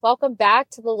Welcome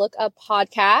back to the Look Up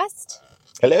podcast.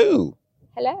 Hello.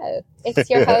 Hello. It's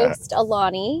your host,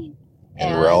 Alani.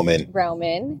 And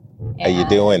Roman. How you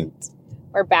doing?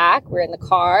 We're back. We're in the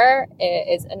car.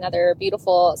 It is another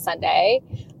beautiful Sunday.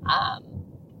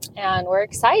 And we're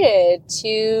excited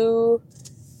to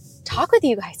talk with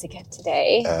you guys again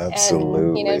today.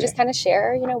 Absolutely. And, just kind of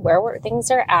share, where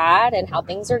things are at and how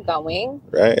things are going.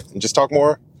 Right. And just talk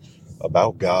more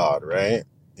about God, right?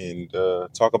 And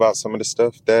talk about some of the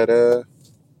stuff that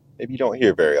maybe you don't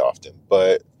hear very often.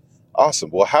 But awesome.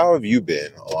 Well, how have you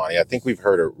been, Alani? I think we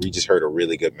just heard a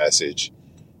really good message.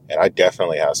 And I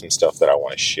definitely have some stuff that I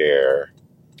want to share.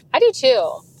 I do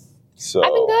too. So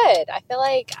I've been good. I feel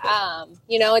like,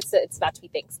 it's about to be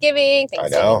Thanksgiving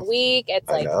week. It's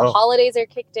like the holidays are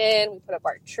kicked in. We put up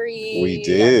our tree. We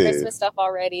did. Christmas stuff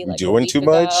already. We doing too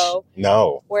much?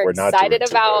 No. We're not excited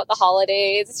about the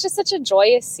holidays. It's just such a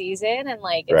joyous season, and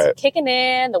it's kicking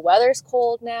in. The weather's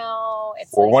cold now.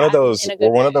 We're one of those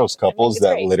couples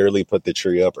that literally put the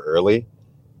tree up early,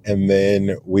 and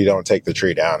then we don't take the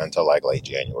tree down until late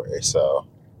January. So.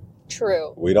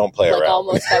 True. We don't play around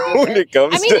almost when it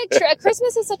comes to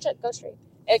Christmas is such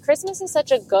Christmas is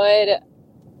such a good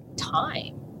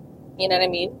time. You know what I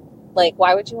mean?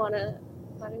 Why didn't you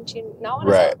not want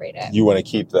to celebrate it? You want to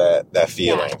keep that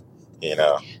feeling,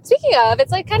 Speaking of,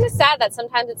 it's kind of sad that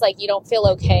sometimes it's you don't feel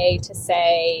okay to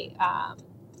say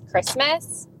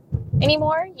Christmas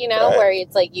anymore, where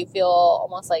it's you feel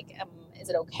almost is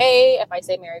it okay if I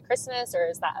say Merry Christmas, or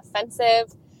is that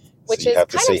offensive? Which is kind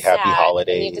of sad. Happy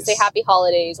holidays. You have to say Happy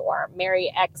Holidays or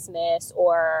Merry Xmas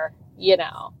or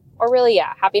really,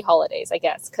 Happy Holidays, I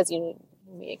guess, because you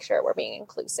make sure we're being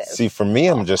inclusive. See, for me,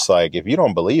 I'm just if you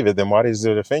don't believe it, then why does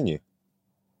it offend you?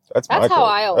 That's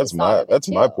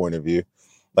my point of view.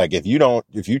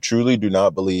 If you truly do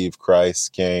not believe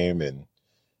Christ came and,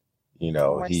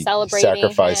 he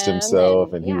sacrificed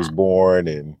himself and he was born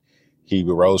and he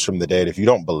rose from the dead. If you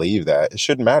don't believe that, it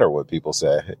shouldn't matter what people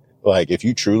say. If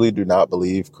you truly do not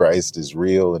believe Christ is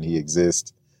real and he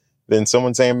exists, then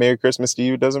someone saying Merry Christmas to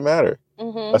you doesn't matter.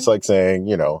 Mm-hmm. That's like saying,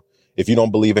 if you don't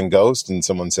believe in ghosts and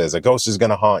someone says a ghost is going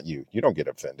to haunt you, you don't get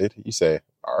offended. You say,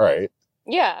 all right.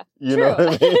 Yeah. You know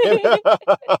what I mean?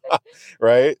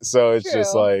 Right? So it's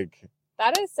just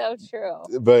that is so true.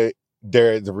 But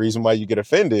the reason why you get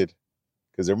offended,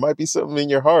 because there might be something in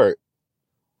your heart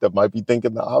that might be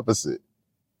thinking the opposite.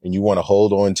 And you want to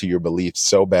hold on to your beliefs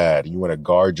so bad. You want to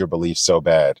guard your beliefs so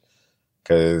bad.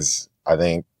 Because I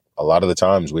think a lot of the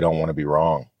times we don't want to be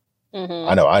wrong. Mm-hmm.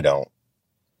 I know I don't.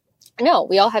 No,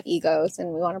 we all have egos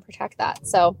and we want to protect that.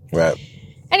 So, right.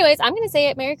 Anyways, I'm going to say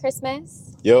it. Merry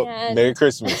Christmas. Yep. Merry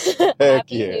Christmas.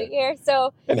 Happy New Year.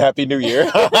 And Happy New Year.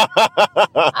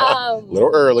 A little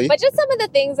early. But just some of the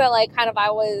things that I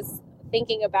was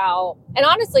thinking about. And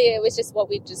honestly, it was just what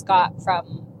we just got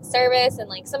from service and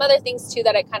some other things too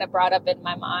that I kind of brought up in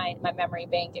my mind, my memory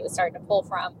bank. It was starting to pull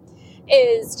from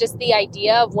is just the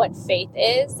idea of what faith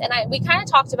is. And we kind of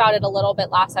talked about it a little bit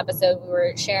last episode. We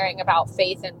were sharing about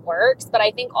faith and works, but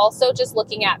I think also just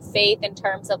looking at faith in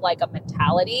terms of a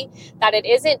mentality, that it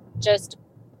isn't just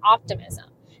optimism.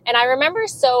 And I remember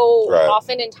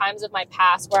often in times of my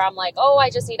past where I'm I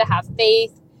just need to have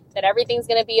faith that everything's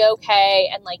going to be okay.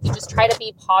 And you just try to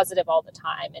be positive all the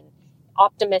time and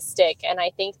optimistic. And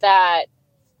I think that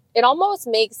it almost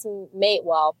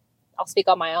I'll speak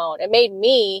on my own. It made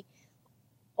me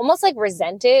almost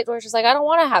resent it, where it's just I don't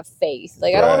want to have faith.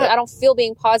 I don't feel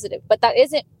being positive, but that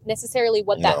isn't necessarily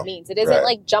what that means. It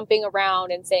isn't jumping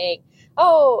around and saying,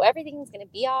 oh, everything's going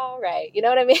to be all right. You know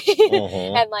what I mean?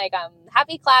 Mm-hmm. And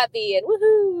happy clappy and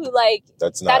woohoo.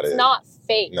 That's not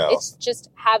faith. No. It's just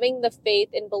having the faith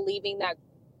and believing that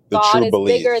God is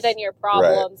bigger than your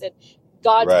problems and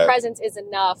God's presence is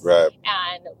enough. Right.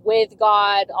 And with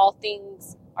God, all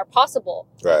things are possible.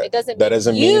 Right. It doesn't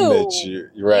mean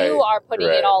that you are putting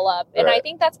it all up. And I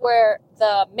think that's where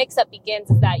the mix-up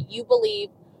begins, is that you believe,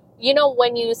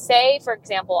 when you say, for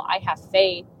example, I have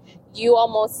faith, you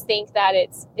almost think that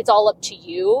it's all up to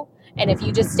you. And if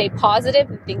you just stay positive,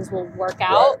 things will work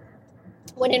out.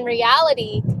 Right. When in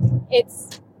reality,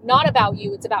 it's not about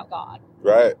you, it's about God.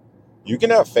 Right. You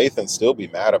can have faith and still be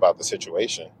mad about the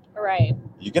situation. Right.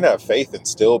 You can have faith and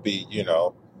still be,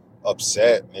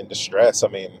 upset and in distress. I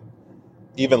mean,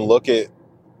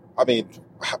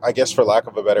 I guess for lack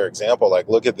of a better example,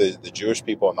 look at the Jewish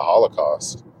people in the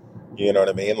Holocaust. You know what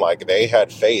I mean? They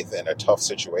had faith in a tough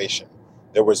situation.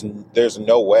 There's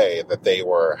no way that they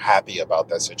were happy about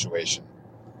that situation.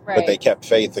 Right. But they kept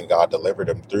faith and God delivered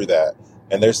them through that.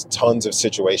 And there's tons of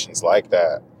situations like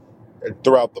that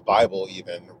throughout the Bible,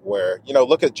 even where,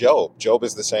 look at Job. Job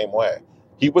is the same way.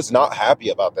 He was not happy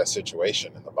about that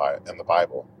situation in the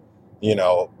Bible,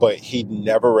 but he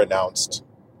never renounced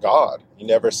God. He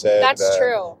never said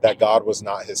that God was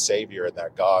not his savior, and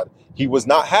that he was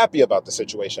not happy about the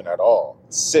situation at all.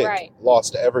 Sick, right.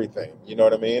 Lost everything. You know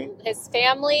what I mean? His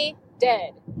family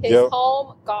dead. His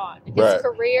home gone. His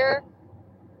career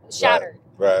shattered.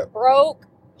 Right. Broke,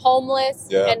 homeless,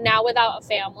 and now without a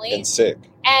family. And sick.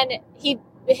 And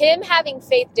him having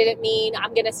faith didn't mean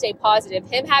I'm going to stay positive.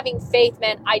 Him having faith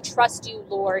meant I trust you,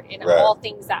 Lord, in all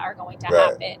things that are going to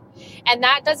happen. And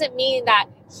that doesn't mean that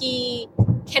he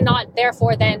cannot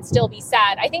therefore then still be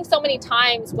sad. I think so many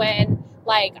times when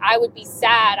like I would be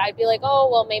sad, I'd be like, oh,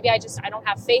 well, maybe I don't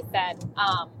have faith then.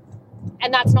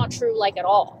 And that's not true like at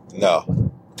all.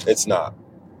 No, it's not.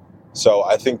 So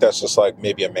I think that's just like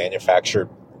maybe a manufactured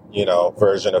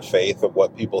version of faith, of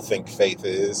what people think faith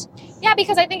is. Yeah,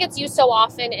 because I think it's used so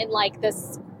often in like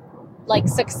this like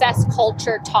success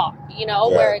culture talk,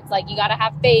 where it's like you got to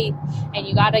have faith and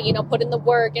you got to, put in the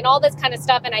work and all this kind of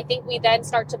stuff. And I think we then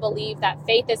start to believe that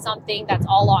faith is something that's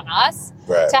all on us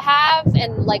to have,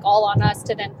 and like all on us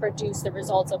to then produce the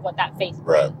results of what that faith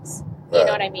brings. You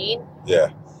know what I mean?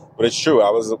 Yeah. But it's true.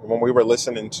 When we were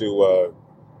listening to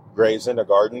Graves in the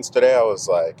Gardens today, I was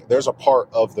like, there's a part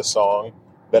of the song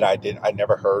that I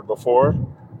never heard before,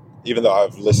 even though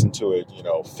I've listened to it,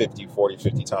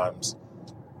 50 times.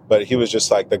 But he was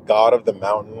just like, the God of the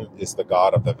mountain is the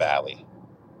God of the valley,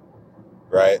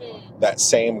 right? That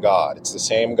same God. It's the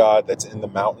same God that's in the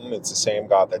mountain. It's the same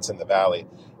God that's in the valley.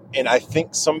 And I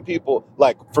think some people,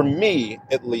 like for me,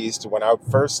 at least, when I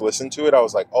first listened to it, I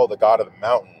was like, oh, the God of the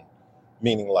mountain.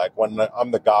 Meaning like when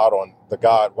I'm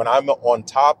when I'm on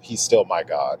top, he's still my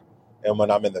God. And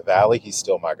when I'm in the valley, he's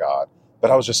still my God.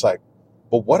 But I was just like,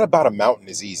 but what about a mountain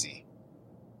is easy?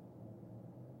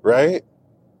 Right?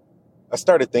 I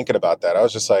started thinking about that. I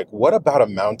was just like, what about a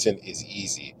mountain is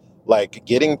easy? Like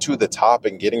getting to the top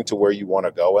and getting to where you want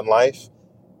to go in life,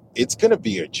 it's going to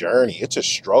be a journey. It's a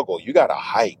struggle. You got to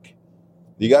hike.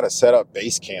 You got to set up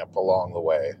base camp along the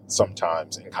way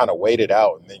sometimes and kind of wait it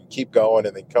out and then keep going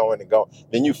and then going and go.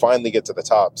 Then you finally get to the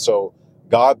top. So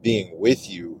God being with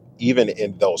you, even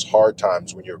in those hard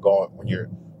times when you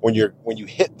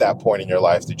hit that point in your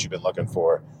life that you've been looking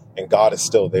for, and God is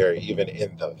still there, even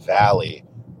in the valley,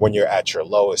 when you're at your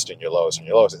lowest and your lowest and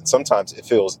your lowest. And sometimes it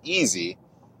feels easy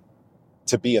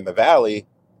to be in the valley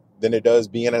than it does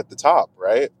being at the top,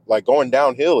 right? Like going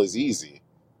downhill is easy.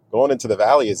 Going into the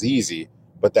valley is easy.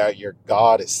 But that your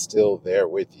God is still there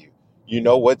with you. You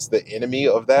know what's the enemy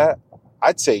of that?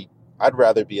 I'd say I'd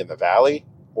rather be in the valley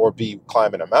or be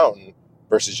climbing a mountain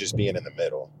versus just being in the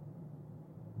middle.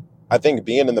 I think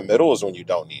being in the middle is when you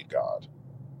don't need God.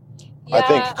 Yeah. I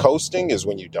think coasting is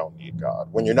when you don't need God.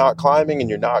 When you're not climbing and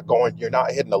you're not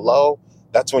hitting a low,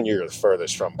 that's when you're the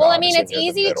furthest from God. Well, I mean, it's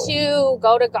easy to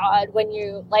go to God when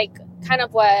you, like, kind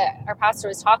of what our pastor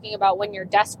was talking about, when you're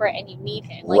desperate and you need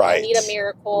him. Like, you need a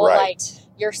miracle, like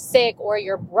you're sick or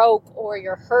you're broke or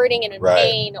you're hurting and in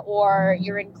pain or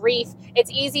you're in grief. It's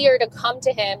easier to come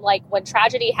to him. Like, when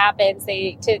tragedy happens,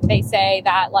 they say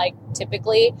that, like,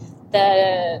 typically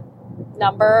the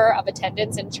number of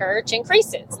attendance in church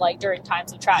increases, like, during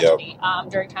times of tragedy.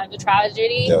 During times of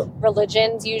tragedy,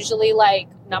 religion's usually, like,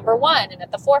 number one and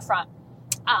at the forefront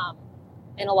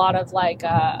in a lot of like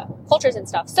cultures and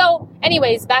stuff. So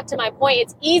anyways, back to my point,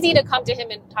 it's easy to come to him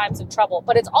in times of trouble,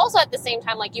 but it's also at the same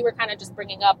time, like you were kind of just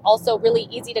bringing up, also really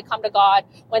easy to come to God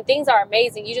when things are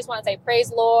amazing. You just want to say,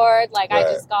 praise Lord, like I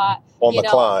just got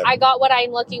climb. I got what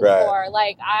I'm looking for,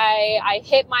 like I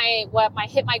hit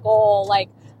my goal, like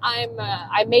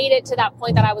I made it to that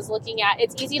point that I was looking at.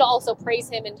 It's easy to also praise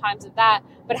him in times of that.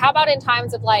 But how about in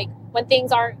times of like when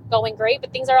things aren't going great,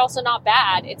 but things are also not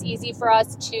bad? It's easy for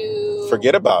us to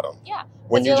forget about them. Yeah.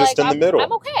 When you're just like, in the middle.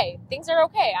 I'm okay. Things are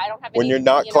okay. I don't have when you're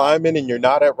not climbing and you're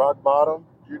not at rock bottom,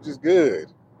 you're just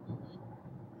good.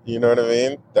 You know what I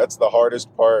mean? That's the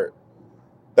hardest part.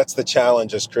 That's the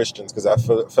challenge as Christians, because I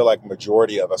feel like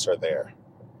majority of us are there.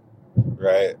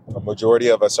 Right? A majority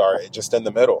of us are just in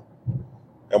the middle.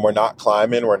 And we're not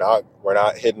climbing, we're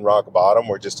not hitting rock bottom,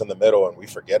 we're just in the middle, and we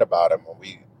forget about him and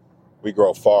we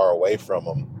grow far away from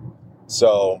him.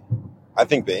 So I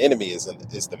think the enemy is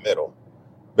the middle.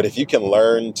 But if you can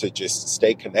learn to just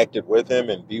stay connected with him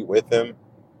and be with him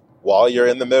while you're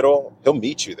in the middle, he'll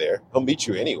meet you there. He'll meet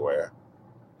you anywhere.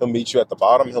 He'll meet you at the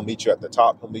bottom, he'll meet you at the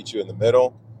top, he'll meet you in the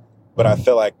middle. But I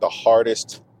feel like the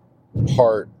hardest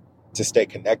part to stay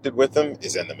connected with him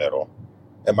is in the middle,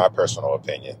 in my personal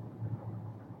opinion.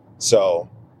 So,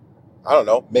 I don't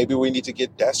know, maybe we need to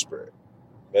get desperate.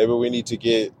 Maybe we need to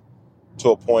get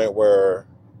to a point where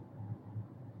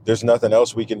there's nothing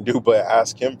else we can do but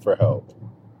ask him for help.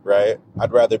 right?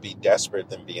 I'd rather be desperate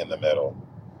than be in the middle.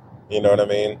 You know what I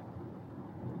mean?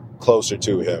 Closer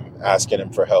to him, asking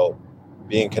him for help,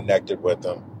 being connected with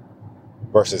him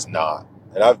versus not.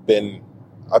 And I've been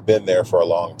there for a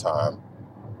long time.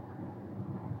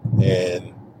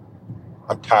 And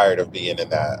I'm tired of being in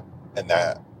that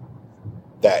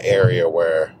area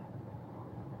where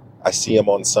I see him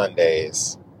on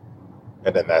Sundays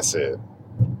and then that's it.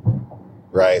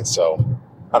 Right? So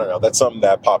I don't know. That's something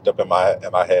that popped up in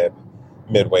my head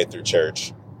midway through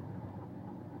church.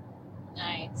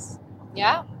 Nice.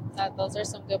 Yeah. Those are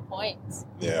some good points.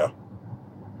 Yeah.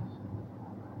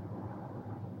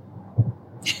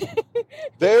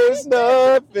 There's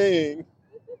nothing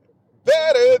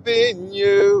better than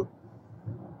you.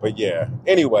 But yeah,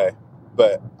 anyway,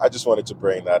 but I just wanted to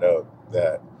bring that up,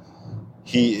 that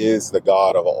he is the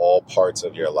God of all parts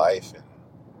of your life. And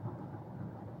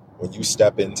when you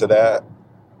step into that,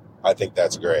 I think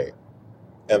that's great.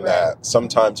 And that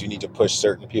sometimes you need to push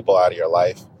certain people out of your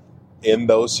life in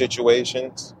those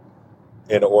situations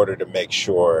in order to make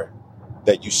sure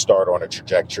that you start on a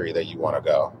trajectory that you want to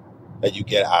go, that you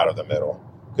get out of the middle.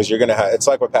 Because you're going to have, it's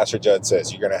like what Pastor Judd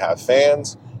says, you're going to have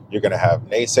fans, you're going to have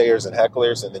naysayers and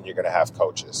hecklers, and then you're going to have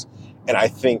coaches. And I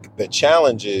think the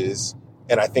challenge is,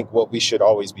 and I think what we should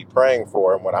always be praying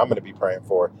for, and what I'm going to be praying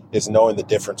for, is knowing the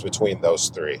difference between those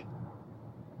three.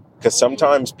 Because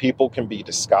sometimes people can be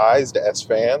disguised as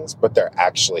fans, but they're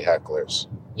actually hecklers.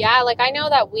 Yeah, like I know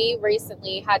that we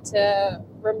recently had to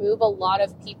remove a lot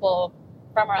of people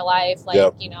from our life,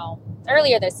 like, you know,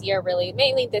 earlier this year, really,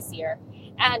 mainly this year.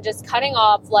 And just cutting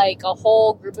off like a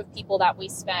whole group of people that we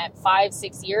spent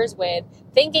 5-6 years with,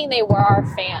 thinking they were our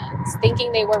fans,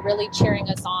 thinking they were really cheering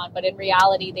us on. But in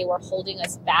reality, they were holding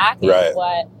us back in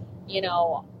what, you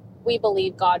know, we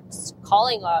believe God's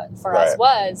calling for us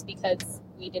was, because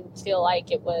we didn't feel like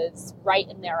it was right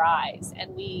in their eyes.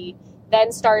 And we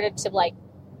then started to like,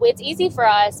 it's easy for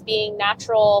us being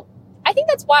natural. I think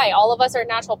that's why all of us are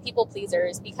natural people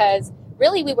pleasers, because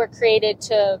really we were created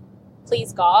to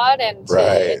please God and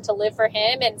to live for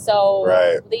him. And so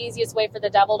the easiest way for the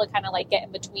devil to kind of like get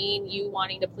in between you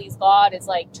wanting to please God is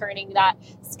like turning that,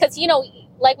 because, you know,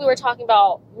 like we were talking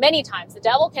about many times, the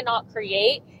devil cannot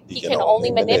create. He can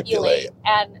only manipulate.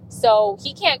 And so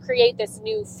he can't create this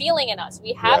new feeling in us.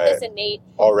 We have this innate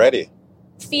already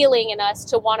feeling in us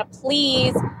to want to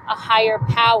please a higher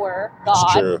power,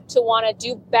 God, to want to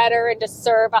do better and to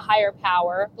serve a higher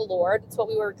power, the Lord. It's what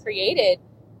we were created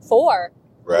for.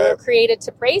 We were created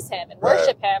to praise him and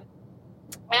worship him.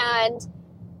 And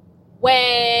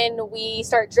when we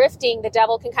start drifting, the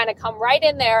devil can kind of come right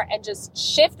in there and just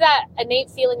shift that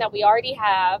innate feeling that we already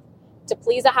have to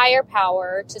please a higher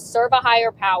power, to serve a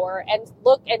higher power, and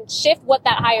look and shift what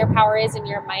that higher power is in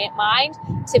your mind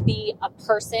to be a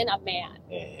person, a man.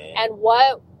 And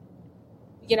what,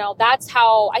 you know, that's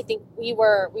how I think we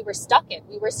were stuck in.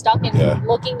 We were stuck in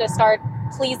looking to start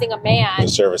pleasing a man,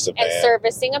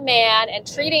 servicing a man, and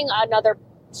treating another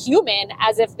human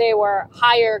as if they were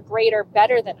higher, greater,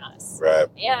 better than us.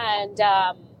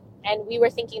 And we were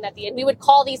thinking that we would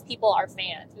call these people our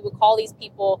fans. We would call these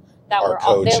people that were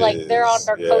coaches. They're on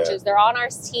our coaches. They're on our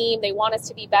team. They want us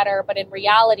to be better. But in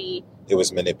reality, it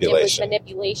was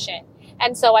manipulation.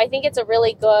 And so I think it's a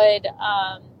really good,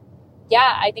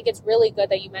 I think it's really good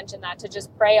that you mentioned that, to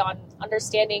just pray on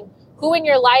understanding who in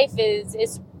your life is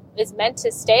meant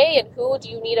to stay and who do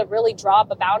you need to really draw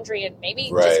up a boundary and maybe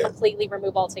just completely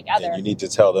remove altogether. And you need to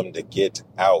tell them to get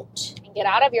out. And get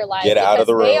out of your life. Get out of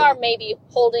the room. They are maybe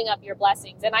holding up your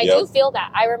blessings. And I do feel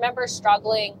that. I remember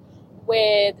struggling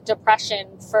with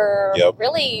depression for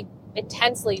really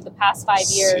intensely the past 5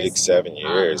 years. 6-7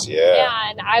 years,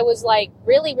 And I was like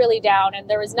really, really down, and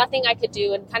there was nothing I could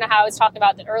do. And kind of how I was talking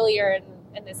about that earlier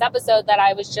in this episode, that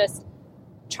I was just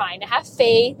trying to have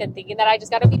faith and thinking that I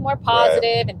just got to be more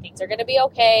positive and things are going to be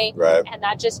okay. And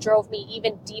that just drove me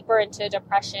even deeper into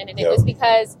depression. And it was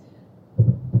because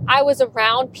I was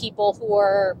around people who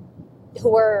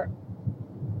were,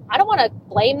 I don't want to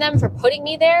blame them for putting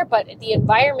me there, but the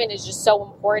environment is just so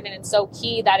important and so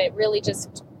key that it really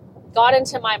just got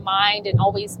into my mind and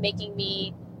always making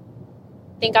me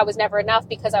think I was never enough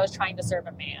because I was trying to serve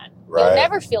a man. You'll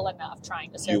never feel enough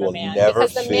trying to serve a man,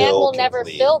 because the man will never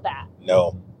fill that.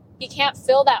 No. He can't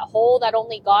fill that hole that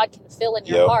only God can fill in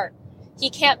your heart. He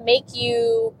can't make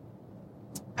you,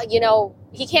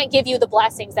 he can't give you the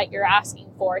blessings that you're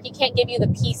asking for. He can't give you the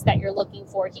peace that you're looking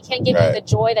for. He can't give you the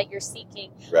joy that you're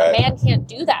seeking. A man can't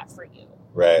do that for you.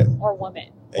 Or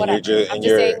woman. Whatever. I'm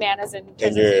just saying man as in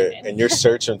human. And you're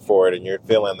searching for it and you're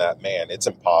feeling that, man, it's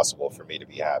impossible for me to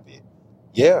be happy.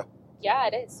 Yeah. Yeah,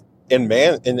 it is. In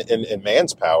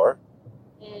man's power.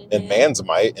 in man's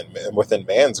might and within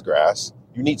man's grasp.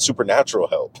 You need supernatural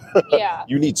help. Yeah.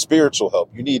 You need spiritual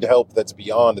help. You need help that's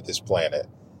beyond this planet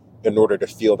in order to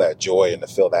feel that joy and to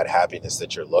feel that happiness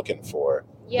that you're looking for.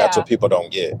 Yeah. That's what people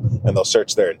don't get. And they'll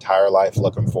search their entire life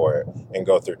looking for it and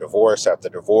go through divorce after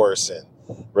divorce and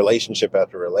relationship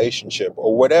after relationship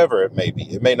or whatever it may be.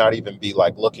 It may not even be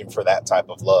like looking for that type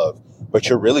of love, but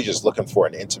you're really just looking for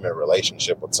an intimate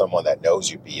relationship with someone that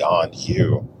knows you beyond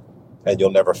you. And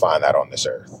you'll never find that on this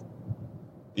earth.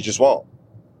 You just won't.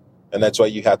 And that's why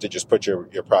you have to just put your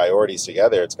priorities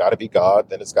together. It's got to be God,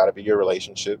 then it's got to be your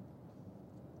relationship.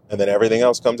 And then everything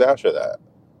else comes after that.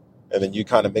 And then you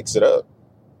kind of mix it up.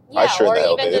 Yeah, or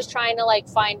even just trying to like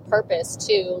find purpose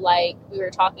too. Like we were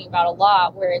talking about a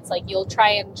lot, where it's like you'll try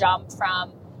and jump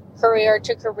from career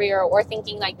to career or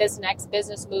thinking like this next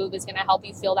business move is going to help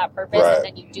you feel that purpose. Right. And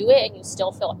then you do it and you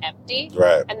still feel empty.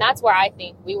 Right. And that's where I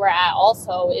think we were at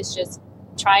also, is just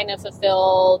trying to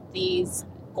fulfill these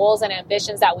goals and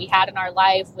ambitions that we had in our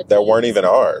life weren't even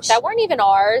ours.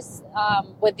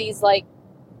 With these like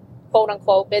quote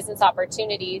unquote business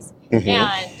opportunities. Mm-hmm.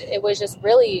 And it was just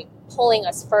really pulling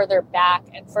us further back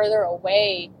and further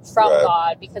away from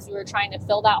God, because we were trying to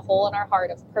fill that hole in our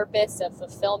heart of purpose, of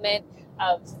fulfillment,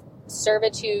 of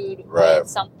servitude with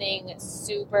something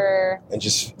super, and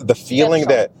just the feeling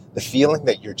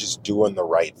that you're just doing the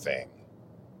right thing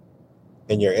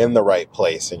and you're in the right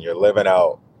place and you're living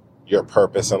out your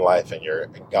purpose in life and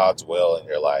in God's will in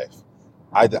your life.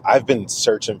 I've been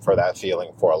searching for that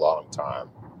feeling for a long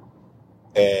time.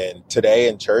 And today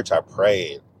in church, I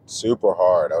prayed super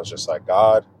hard. I was just like,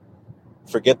 God,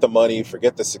 forget the money,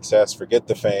 forget the success, forget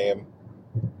the fame.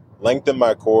 Lengthen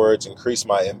my cords, increase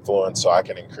my influence so I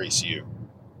can increase you.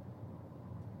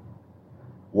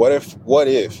 What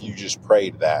if you just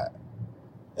prayed that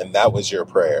and that was your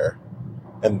prayer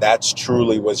and that's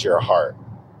truly was your heart?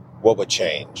 What would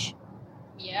change?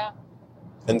 Yeah.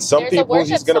 And some people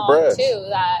he's going to bless. Too,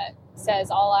 that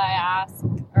says, all I ask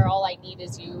or all I need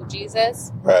is you,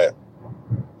 Jesus. Right.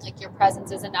 Like your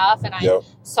presence is enough. And I'm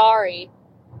sorry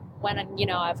when,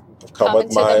 I've come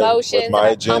into the motions and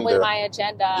I've come with my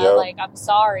agenda. Yep. Like, I'm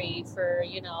sorry for,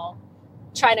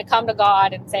 trying to come to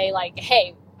God and say like,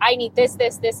 hey, I need this, and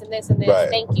this, and this. Right.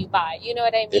 Thank you. Bye. You know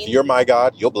what I mean? If you're my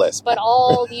God, you'll bless me. But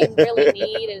all you really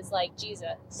need is like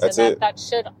Jesus. That's it. That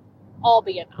should all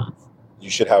be enough. You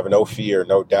should have no fear,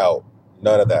 no doubt,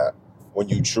 none of that when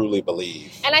you truly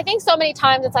believe. And I think so many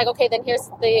times it's like, okay, then here's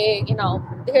what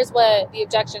the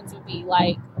objections would be.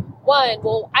 Like, one,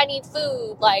 well, I need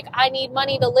food. Like, I need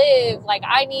money to live. Like,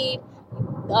 I need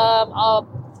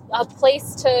a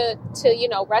place to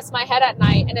rest my head at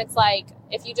night. And it's like,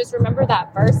 if you just remember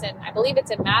that verse, and I believe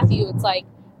it's in Matthew, it's like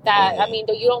that. I mean,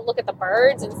 you don't look at the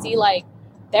birds and see like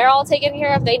they're all taken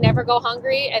care of. They never go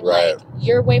hungry. And like,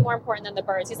 you're way more important than the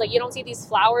birds. He's like, you don't see these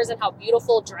flowers and how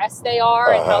beautiful dressed they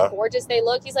are and how gorgeous they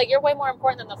look. He's like, you're way more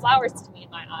important than the flowers to me in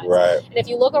my eyes. Right. And if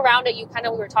you look around at we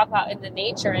were talking about in the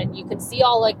nature, and you can see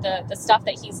all like the stuff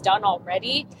that he's done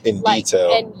already in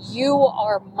detail. And you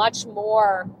are much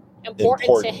more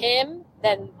important to him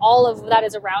than all of that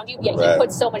is around you. Yet he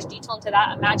puts so much detail into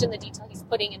that. Imagine the detail he's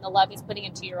putting in the love he's putting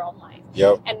into your own life.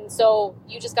 Yep. And so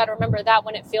you just got to remember that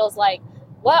when it feels like,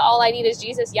 what? All I need is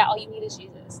Jesus? Yeah, all you need is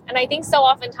Jesus. And I think so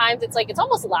oftentimes it's like, it's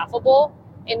almost laughable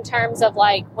in terms of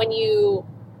like when you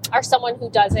are someone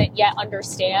who doesn't yet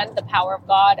understand the power of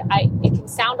God. It can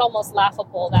sound almost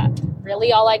laughable that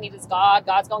really all I need is God.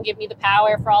 God's going to give me the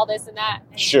power for all this and that.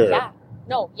 And sure.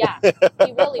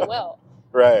 He really will.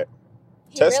 Right.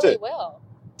 He really will.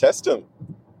 Test him.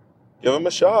 Give him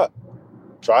a shot.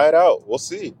 Try it out. We'll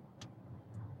see.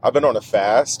 I've been on a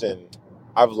fast and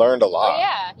I've learned a lot. Oh,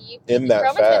 yeah. In that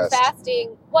Roman's fast. Been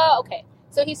fasting. Well, okay.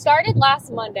 So he started last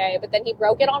Monday, but then he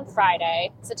broke it on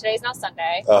Friday. So today's now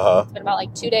Sunday. It's been about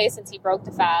like 2 days since he broke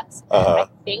the fast. I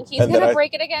think he's going to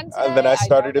break it again today. And then I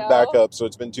started it back up. So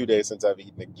it's been 2 days since I've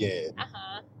eaten again.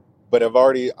 But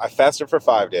I fasted for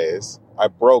 5 days. I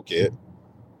broke it.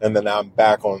 And then I'm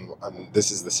back on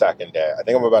this is the second day. I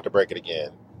think I'm about to break it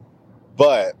again.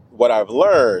 But what I've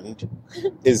learned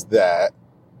is that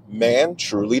man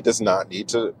truly does not need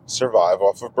to survive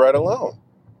off of bread alone.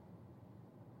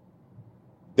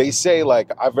 They say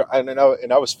like, I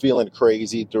was feeling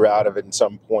crazy throughout of it in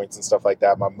some points and stuff like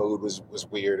that. My mood was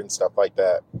weird and stuff like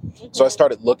that. So I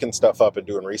started looking stuff up and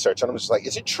doing research. And I'm just like,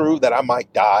 is it true that I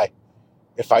might die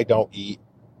if I don't eat?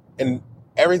 And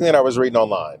everything that I was reading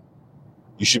online,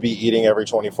 you should be eating every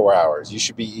 24 hours. You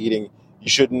should be eating. You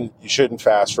shouldn't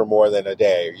fast for more than a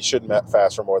day. Or you shouldn't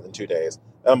fast for more than 2 days.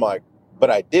 And I'm like,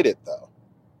 but I did it though.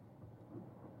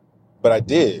 But I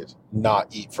did not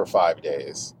eat for 5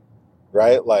 days,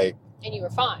 right? Like And you were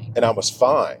fine. And I was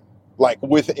fine. Like,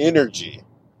 with energy.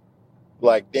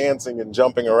 Like, dancing and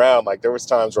jumping around. Like, there was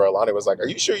times where Alani was like, are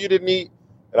you sure you didn't eat?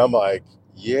 And I'm like,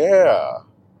 yeah.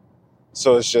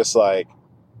 So it's just like,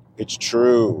 it's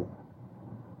true.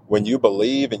 When you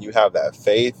believe and you have that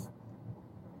faith,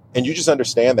 and you just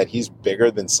understand that he's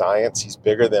bigger than science, he's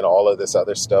bigger than all of this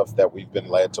other stuff that we've been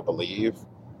led to believe,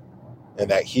 and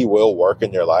that he will work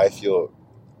in your life,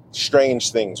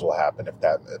 strange things will happen if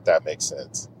that makes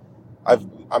sense.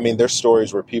 I mean, there's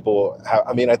stories where people have,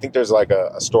 I mean, I think there's like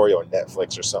a story on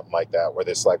Netflix or something like that, where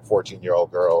this like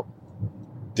 14-year-old girl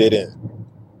didn't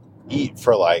eat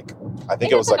for like, I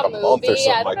think it was like a month or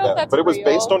something like that. But it was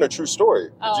based on a true story.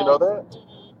 Did you know that? Mm-hmm.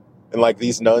 And like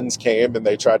these nuns came and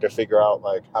they tried to figure out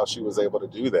like how she was able to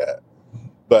do that.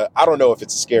 But I don't know if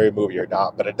it's a scary movie or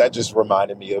not, but that just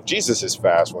reminded me of Jesus'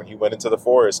 fast when he went into the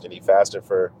forest and he fasted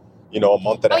for, a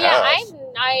month and a half.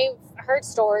 I've heard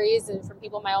stories and from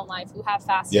people in my own life who have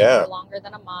fasted for longer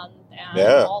than a month and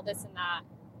all this and that.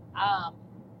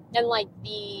 And like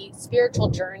the spiritual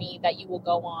journey that you will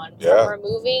go on from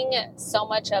removing so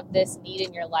much of this need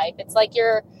in your life. It's like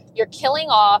you're killing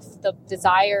off the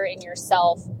desire in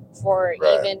yourself for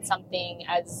even something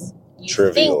as you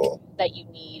trivial think that you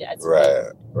need as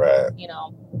right.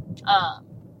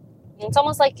 It's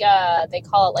almost like they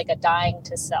call it like a dying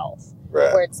to self,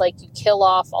 where it's like you kill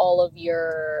off all of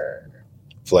your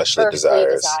fleshly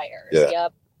desires. Yeah.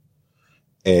 Yep.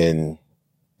 And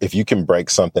if you can break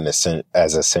something as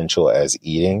essential as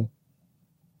eating,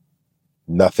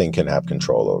 nothing can have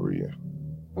control over you.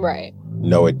 Right.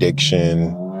 No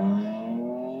addiction,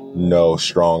 no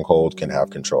stronghold can have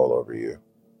control over you,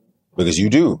 because you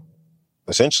do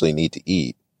essentially need to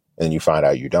eat and you find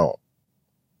out you don't.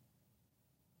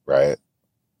 Right?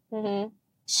 Mm-hmm.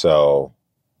 So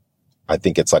I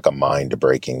think it's like a mind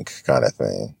breaking kind of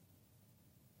thing.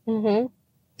 Mm-hmm.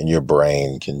 And your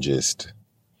brain can just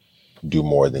do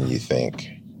more than you think.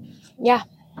 Yeah.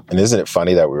 And isn't it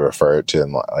funny that we refer to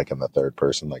in the third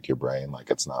person, like your brain,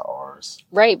 like it's not ours?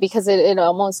 Right. Because it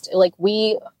almost like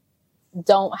we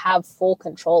don't have full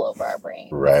control over our brain.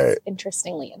 Right.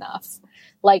 Interestingly enough.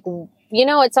 Like,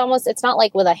 it's not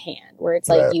like with a hand where it's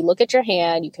like you look at your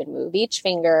hand, you can move each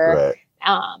finger,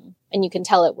 and you can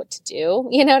tell it what to do.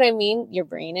 You know what I mean? Your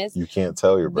brain is. You can't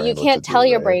tell your brain. You can't tell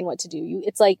your brain what to do.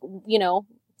 It's like,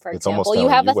 for example, you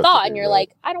have a thought and you're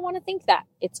like, I don't want to think that.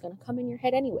 It's going to come in your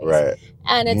head anyways. Right.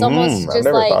 And it's almost just I've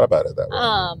never like, thought about it that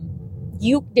way.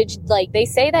 They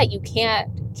say that you can't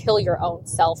kill your own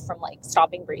self from like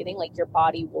stopping breathing. Like your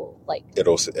body will like, it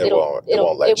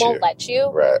won't let you.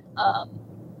 Right.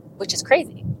 Which is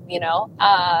crazy,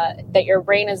 that your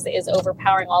brain is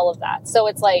overpowering all of that. So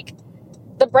it's like,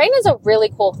 the brain is a really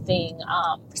cool thing.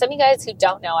 For some of you guys who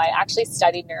don't know, I actually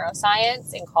studied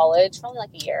neuroscience in college for only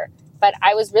like a year, but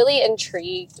I was really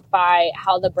intrigued by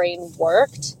how the brain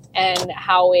worked and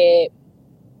how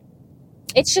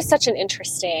it's just such an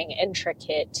interesting,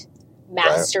 intricate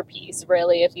masterpiece,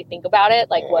 really, if you think about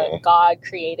it, like what God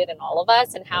created in all of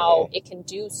us and how it can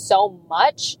do so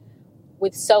much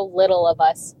with so little of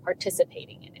us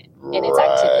participating in it, in its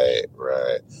activity.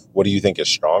 Right. What do you think is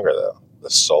stronger, though? The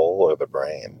soul or the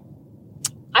brain?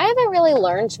 I haven't really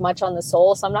learned much on the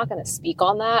soul, so I'm not going to speak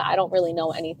on that. I don't really know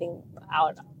anything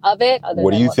out of it.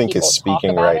 What do you think is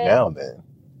speaking right now, then?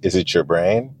 Is it your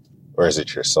brain or is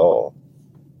it your soul?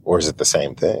 Or is it the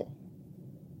same thing?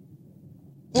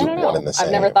 I don't know.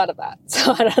 I've never thought of that,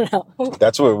 so I don't know.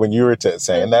 That's what, when you were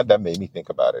saying that made me think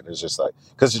about it. It's just like,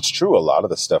 because it's true, a lot of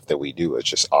the stuff that we do is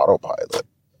just autopilot.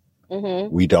 Mm-hmm.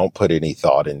 We don't put any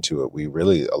thought into it.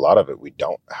 A lot of it, we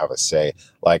don't have a say.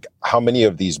 Like, how many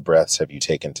of these breaths have you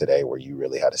taken today where you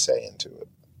really had a say into it?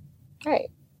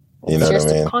 Right. You know what I mean? It's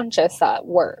your subconscious that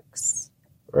works.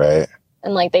 Right.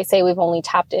 And like they say, we've only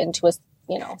tapped into a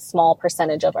small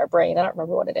percentage of our brain. I don't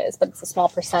remember what it is, but it's a small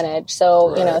percentage.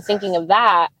 So, thinking of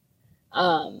that,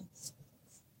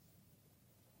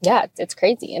 it's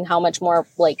crazy. And how much more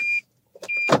like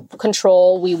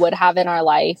control we would have in our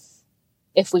life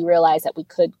if we realized that we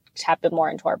could tap it more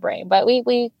into our brain. But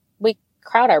we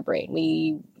crowd our brain.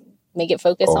 We make it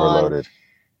focus on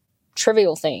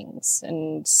trivial things.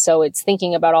 And so it's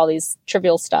thinking about all these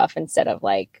trivial stuff instead of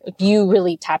like you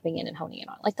really tapping in and honing in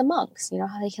on, like the monks,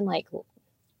 how they can like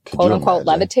quote unquote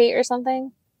levitate or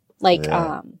something, like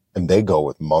and they go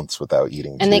with months without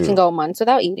eating and they can go months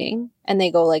without eating, and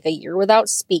they go like a year without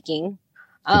speaking.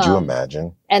 Could you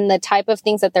imagine? And the type of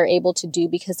things that they're able to do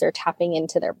because they're tapping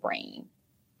into their brain.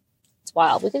 It's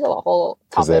wild. We could go a whole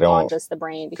topic on just the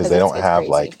brain because they don't have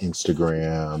crazy. Like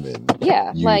Instagram and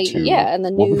YouTube. And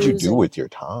the news. What would you do with your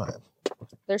time?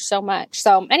 There's so much.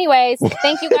 So anyways,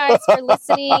 thank you guys for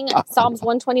listening. Psalms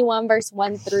 121, verse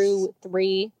 1 through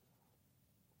 3.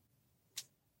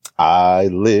 I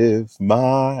lift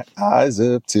my eyes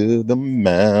up to the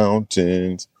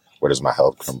mountains. Where does my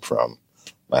help come from?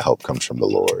 My help comes from the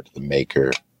Lord, the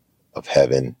maker of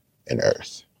heaven and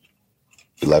earth.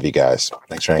 We love you guys.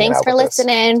 Thanks for hanging out with us. Thanks for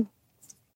listening.